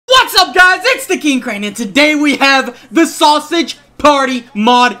What's up, guys? It's the King Crane, and today we have the Sausage Party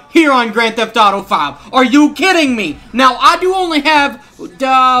mod here on Grand Theft Auto 5. Are you kidding me? Now, I do only have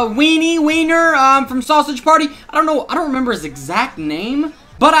Wiener from Sausage Party. I don't remember his exact name,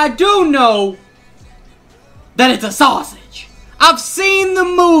 but I do know that it's a sausage. I've seen the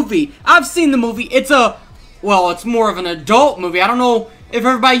movie. It's more of an adult movie. I don't know if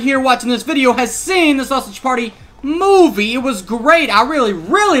everybody here watching this video has seen the Sausage Party movie. It was great. I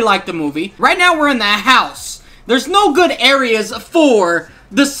really liked the movie. Right now we're in the house. There's no good areas for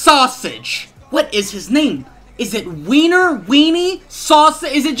the sausage. What is his name? Is it Wiener? Weenie?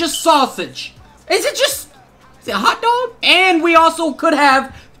 Sausage? Is it just sausage? Is it a hot dog? And we also could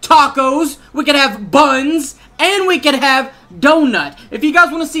have tacos. We could have buns. And we could have donut. If you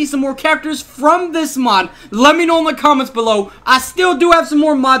guys want to see some more characters from this mod, let me know in the comments below. I still do have some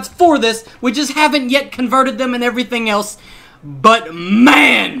more mods for this. We just haven't yet converted them and everything else. But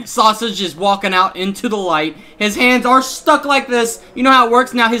man, Sausage is walking out into the light. His hands are stuck like this. You know how it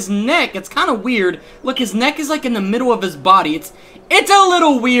works. Now his neck, it's kind of weird. Look, his neck is like in the middle of his body. It's a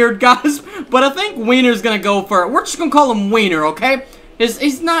little weird, guys. But I think Wiener's gonna go for it. We're just gonna call him Wiener, okay?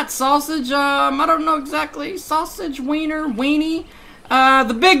 He's not sausage, I don't know exactly. Sausage, wiener, weenie.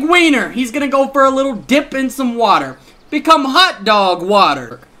 The big wiener. He's gonna go for a little dip in some water. Become hot dog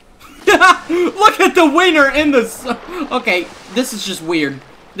water. Look at the wiener in the... Okay, this is just weird.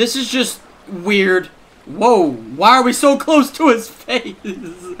 This is just weird. Whoa, why are we so close to his face?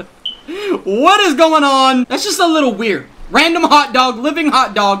 What is going on? That's just a little weird. Random hot dog, living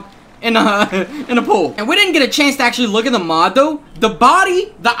hot dog. In a pool. And we didn't get a chance to actually look at the mod though. The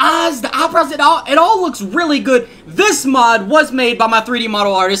body, the eyes, the eyebrows, it all looks really good. This mod was made by my 3D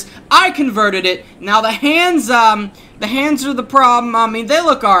model artist. I converted it. Now the hands are the problem. I mean, they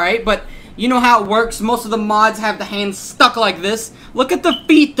look alright, but you know how it works. Most of the mods have the hands stuck like this. Look at the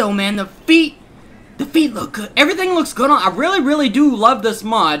feet though, man. The feet look good. Everything looks good on. I really do love this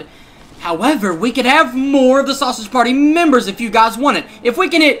mod. However, we could have more of the Sausage Party members if you guys want it. If we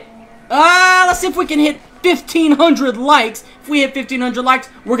can hit let's see if we can hit 1,500 likes. If we hit 1,500 likes,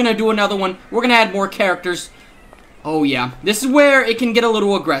 we're gonna do another one. We're gonna add more characters. Oh yeah, this is where it can get a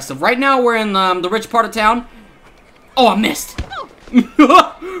little aggressive. Right now we're in the rich part of town. Oh, I missed. Get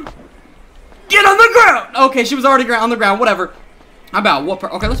on the ground. Okay, she was already on the ground. Whatever. How about what?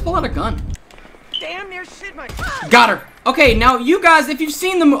 Okay, let's pull out a gun. Damn near shit my. Got her. Okay, now you guys, if you've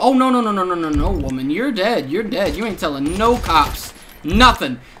seen the oh no, woman, you're dead. You're dead. You ain't telling no cops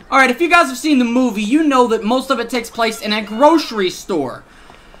nothing. Alright, if you guys have seen the movie, you know that most of it takes place in a grocery store.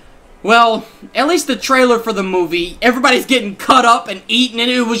 Well, at least the trailer for the movie, everybody's getting cut up and eaten,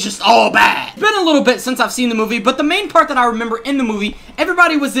 and it was just all bad. It's been a little bit since I've seen the movie, but the main part that I remember in the movie,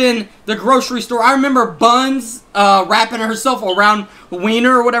 everybody was in the grocery store. I remember Buns wrapping herself around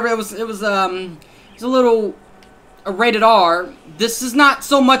Wiener or whatever. It was a little... a rated R. This is not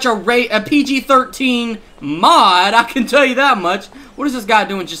so much a PG-13 mod, I can tell you that much. What is this guy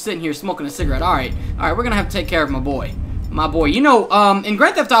doing just sitting here smoking a cigarette? Alright, we're gonna have to take care of my boy. You know, in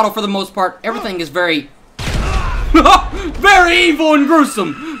Grand Theft Auto, for the most part, everything is very... very evil and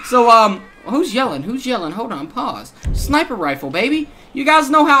gruesome. So, who's yelling? Who's yelling? Hold on, pause. Sniper rifle, baby. You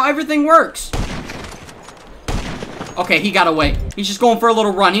guys know how everything works. Okay, he got away. He's just going for a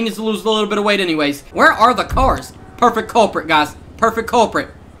little run. He needs to lose a little bit of weight anyways. Where are the cars? Perfect culprit, guys. Perfect culprit.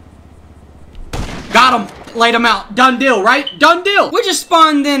 Got him. Laid him out. Done deal, right? Done deal. We just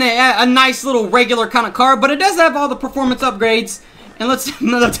spawned in a nice little regular kind of car, but it does have all the performance upgrades. And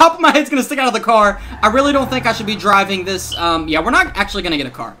the top of my head's gonna stick out of the car. I really don't think I should be driving this. Yeah, we're not actually gonna get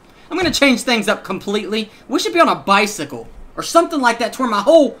a car. I'm gonna change things up completely. We should be on a bicycle or something like that, to where my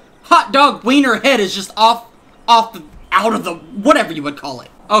whole hot dog wiener head is just out of the whatever you would call it.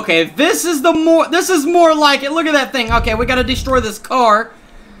 Okay, this is more like it. Look at that thing. Okay, we gotta destroy this car.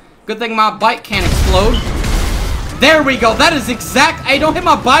 Good thing my bike can't explode. There we go. That is exact. Hey, don't hit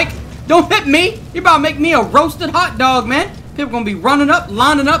my bike. Don't hit me. You're about to make me a roasted hot dog, man. People gonna be running up,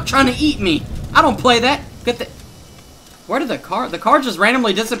 lining up, trying to eat me. I don't play that. Where did the car just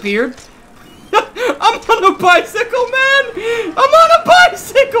randomly disappeared? I'm on a bicycle, man. I'm on a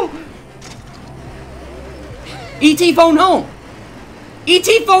bicycle. E.T. phone home.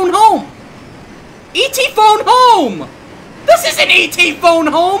 E.T. phone home. E.T. phone home. This is an E.T. phone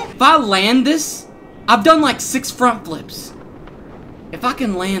home. If I land this, I've done like 6 front flips. If I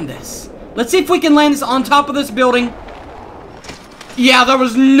can land this. Let's see if we can land this on top of this building. Yeah, there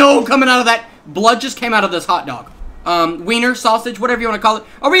was no coming out of that. Blood just came out of this hot dog. Wiener, sausage, whatever you want to call it.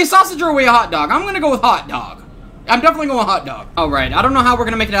 Are we a sausage or are we a hot dog? I'm going to go with hot dog. I'm definitely going with hot dog. Alright, I don't know how we're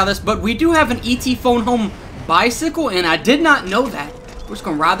going to make it out of this, but we do have an E.T. phone home bicycle, and I did not know that. We're just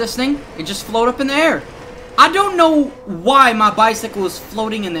gonna ride this thing and just float up in the air. I don't know why my bicycle is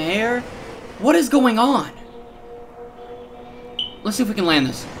floating in the air. What is going on? Let's see if we can land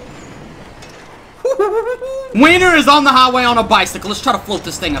this. Wiener is on the highway on a bicycle. Let's try to float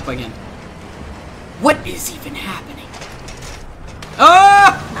this thing up again. What is even happening?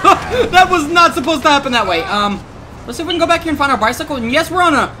 Ah! That was not supposed to happen that way. Let's see if we can go back here and find our bicycle. And yes, we're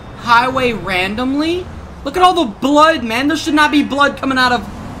on a highway randomly. Look at all the blood, man. There should not be blood coming out of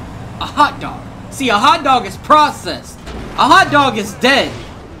a hot dog. See, a hot dog is processed. A hot dog is dead.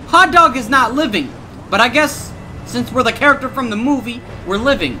 Hot dog is not living. But I guess, since we're the character from the movie, we're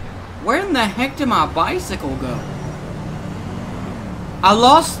living. Where in the heck did my bicycle go? I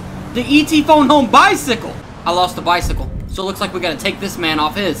lost the ET phone home bicycle. I lost the bicycle. So it looks like we gotta take this man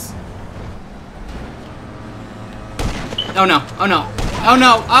off his. Oh no, oh no, oh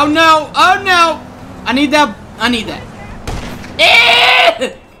no, oh no, oh no! I need that, I need that.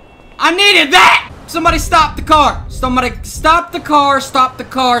 I needed that! Somebody stop the car. Somebody stop the car, stop the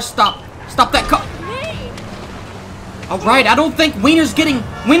car, stop that car. Alright, I don't think Wiener's getting,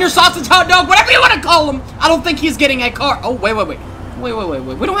 Wiener, sausage, hot dog, whatever you want to call him. I don't think he's getting a car. Oh, wait. We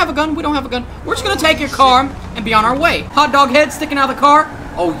don't have a gun, we don't have a gun. We're just gonna take your car and be on our way. Hot dog head sticking out of the car.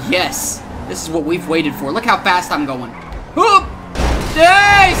 Oh, yes. This is what we've waited for. Look how fast I'm going. Whoop!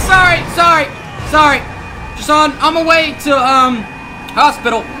 Hey, sorry. Just on my way to,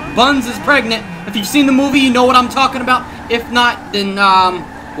 hospital. Buns is pregnant. If you've seen the movie, you know what I'm talking about. If not, then,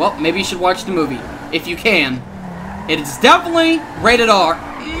 well, maybe you should watch the movie. If you can. It is definitely rated R.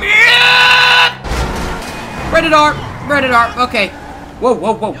 Rated R. Okay.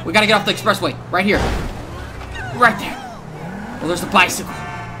 Whoa. We gotta get off the expressway. Right here. Right there. Well, there's a bicycle.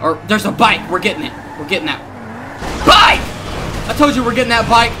 Or, there's a bike. We're getting it. We're getting that. Bike! I told you we're getting that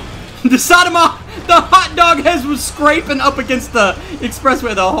bike. The side of the hot dog head was scraping up against the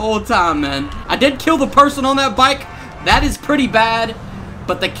expressway the whole time, man. I did kill the person on that bike. That is pretty bad.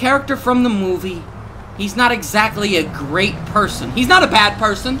 But the character from the movie, he's not exactly a great person. He's not a bad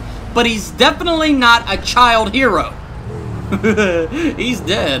person, but he's definitely not a child hero. He's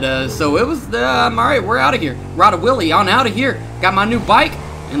dead, so it was, alright, we're out of here. Ride a Willie on out of here. Got my new bike,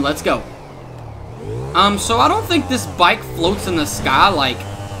 and let's go. So I don't think this bike floats in the sky like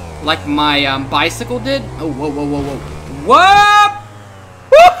my, bicycle did. Oh, whoa.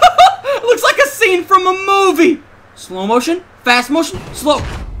 Looks like a scene from a movie. Slow motion, fast motion, slow.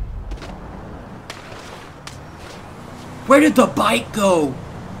 Where did the bike go?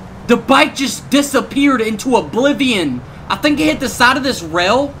 The bike just disappeared into oblivion. I think it hit the side of this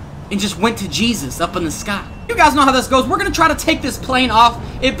rail and just went to Jesus up in the sky. You guys know how this goes. We're gonna try to take this plane off.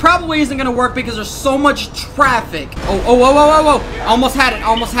 It probably isn't gonna work because there's so much traffic. Oh. Almost had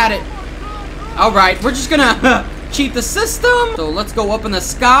it. All right, we're just gonna cheat the system. So let's go up in the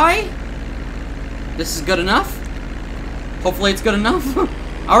sky. This is good enough. Hopefully it's good enough.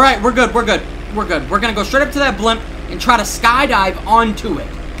 All right, we're good. We're gonna go straight up to that blimp and try to skydive onto it.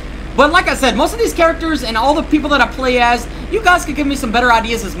 But like I said, most of these characters and all the people that I play as, you guys could give me some better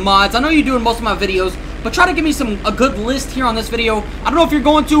ideas as mods. I know you do in most of my videos, but try to give me a good list here on this video. I don't know if you're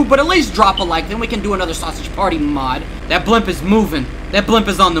going to, but at least drop a like, then we can do another Sausage Party mod. That blimp is moving. That blimp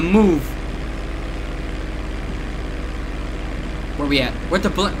is on the move. Where we at? Where'd the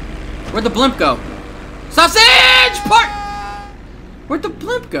blimp go? Sausage Party! Where'd the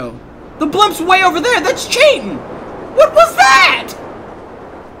blimp go? The blimp's way over there. That's cheating. What was that?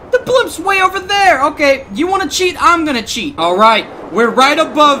 The blimp's way over there. Okay, you want to cheat? I'm gonna cheat. All right, we're right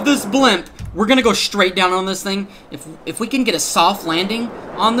above this blimp. We're gonna go straight down on this thing. If we can get a soft landing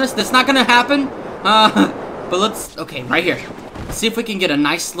on this, that's not gonna happen. But let's, okay, right here. Let's see if we can get a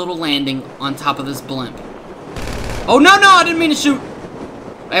nice little landing on top of this blimp. Oh, no, I didn't mean to shoot.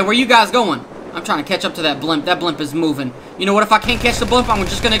 Hey, where you guys going? I'm trying to catch up to that blimp. That blimp is moving. You know what? If I can't catch the blimp, I'm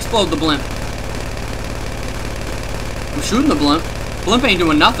just gonna explode the blimp. I'm shooting the blimp. Blimp ain't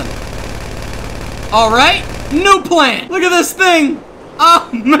doing nothing. Alright, new plan. Look at this thing. Oh,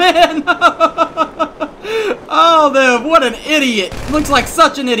 man. Oh, man, what an idiot. Looks like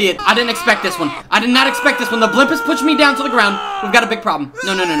such an idiot. I didn't expect this one. I did not expect this one. The blimp has pushed me down to the ground. We've got a big problem.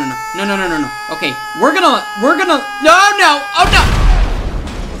 No. Okay, we're gonna, no. Oh, no.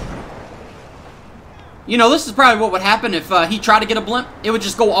 You know, this is probably what would happen if he tried to get a blimp. It would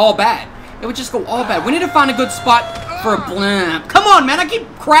just go all bad. It would just go all bad. We need to find a good spot for a blimp. Come on, man. I keep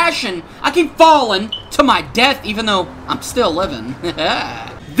crashing. I keep falling to my death, even though I'm still living.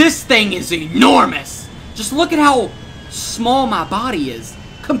 This thing is enormous. Just look at how small my body is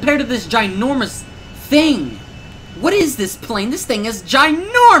compared to this ginormous thing. What is this plane? This thing is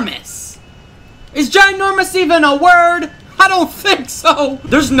ginormous. Is ginormous even a word? I don't think so.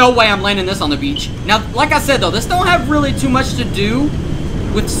 There's no way I'm landing this on the beach. Now, like I said, though, this don't have really too much to do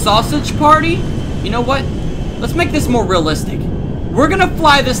with Sausage Party. You know what? Let's make this more realistic. We're gonna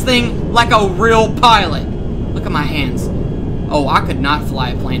fly this thing like a real pilot. Look at my hands. Oh, I could not fly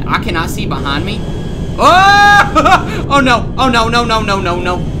a plane. I cannot see behind me. Oh! Oh no! Oh no! No! No! No! No!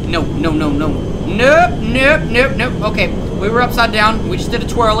 No! No! No! No! No! Nope! Nope! Nope! Nope! Okay, we were upside down. We just did a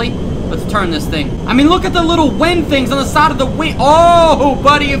twirly. Let's turn this thing. I mean, look at the little wind things on the side of the wing. Oh,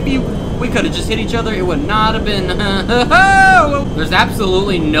 buddy, if we could have just hit each other, it would not have been. There's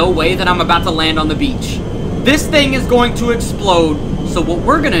absolutely no way that I'm about to land on the beach. This thing is going to explode. So what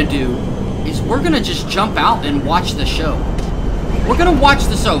we're gonna do is we're gonna just jump out and watch the show. We're gonna watch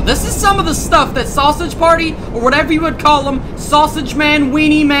the show. This is some of the stuff that Sausage Party, or whatever you would call them, Sausage Man,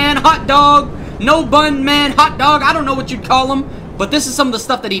 Weenie Man, Hot Dog, No Bun Man, Hot Dog, I don't know what you'd call them, but this is some of the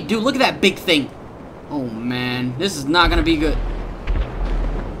stuff that he'd do. Look at that big thing. Oh man, this is not gonna be good.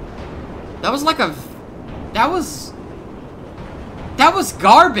 That was like a... That was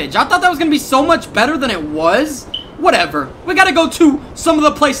garbage. I thought that was gonna be so much better than it was. Whatever. We gotta go to some of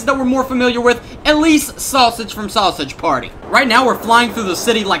the places that we're more familiar with. At least Sausage from Sausage Party. Right now we're flying through the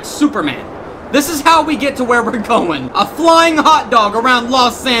city like Superman. This is how we get to where we're going. A flying hot dog around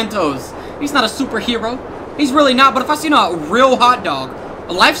Los Santos. He's not a superhero. He's really not, but if I seen a real hot dog,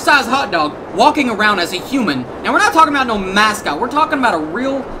 a life-size hot dog, walking around as a human. Now we're not talking about no mascot. We're talking about a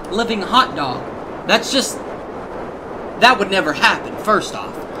real living hot dog. That's just... That would never happen, first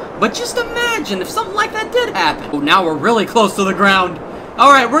off. But just imagine if something like that did happen. Oh, now we're really close to the ground.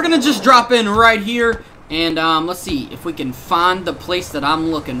 Alright, we're gonna just drop in right here. And, let's see if we can find the place that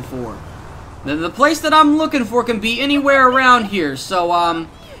I'm looking for. The place that I'm looking for can be anywhere around here. So, and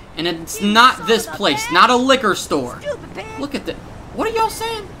it's not this place. Not a liquor store. Look at that. What are y'all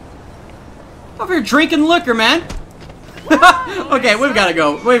saying? Over here drinking liquor, man. Okay, we've gotta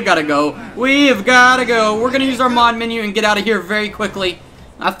go. We've gotta go. We've gotta go. We're gonna use our mod menu and get out of here very quickly.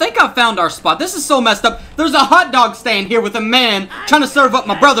 I think I found our spot. This is so messed up. There's a hot dog stand here with a man trying to serve up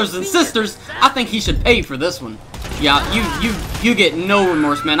my brothers and sisters. I think he should pay for this one. Yeah, you get no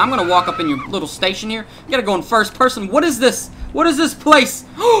remorse, man. I'm gonna walk up in your little station here. You gotta go in first person. What is this? What is this place?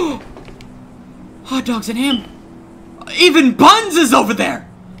 Hot dogs and ham. Even buns is over there.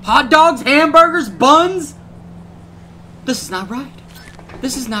 Hot dogs, hamburgers, buns. This is not right.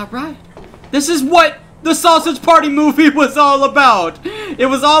 This is not right. This is what the Sausage Party movie was all about. It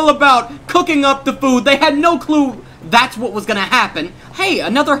was all about cooking up the food. They had no clue that's what was gonna happen. Hey,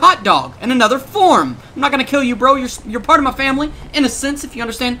 another hot dog in another form. I'm not gonna kill you, bro. You're part of my family, in a sense, if you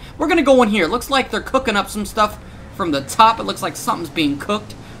understand. We're gonna go in here. Looks like they're cooking up some stuff from the top. It looks like something's being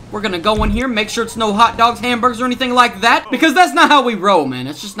cooked. We're gonna go in here, make sure it's no hot dogs, hamburgers, or anything like that, because that's not how we roll, man.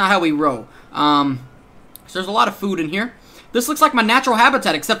 It's just not how we roll. So there's a lot of food in here. This looks like my natural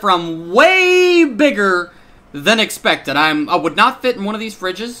habitat, except for I'm way bigger than expected. I would not fit in one of these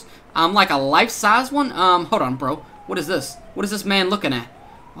fridges. I'm like a life-size one. Hold on, bro. What is this? What is this man looking at?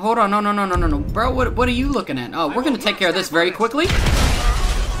 Hold on, no. Bro, what are you looking at? Oh, we're gonna take care of this very quickly.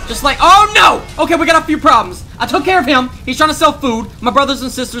 Just like, oh no! Okay, we got a few problems. I took care of him. He's trying to sell food. My brothers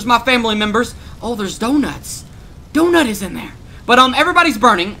and sisters, my family members. Oh, there's donuts. Donut is in there. But, everybody's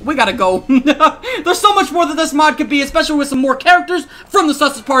burning. We gotta go. There's so much more that this mod could be, especially with some more characters from the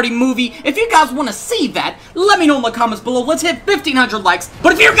Sausage Party movie. If you guys want to see that, let me know in the comments below. Let's hit 1,500 likes.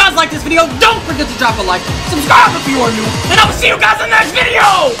 But if you guys like this video, don't forget to drop a like, subscribe if you are new, and I will see you guys in the next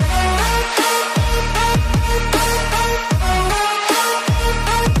video!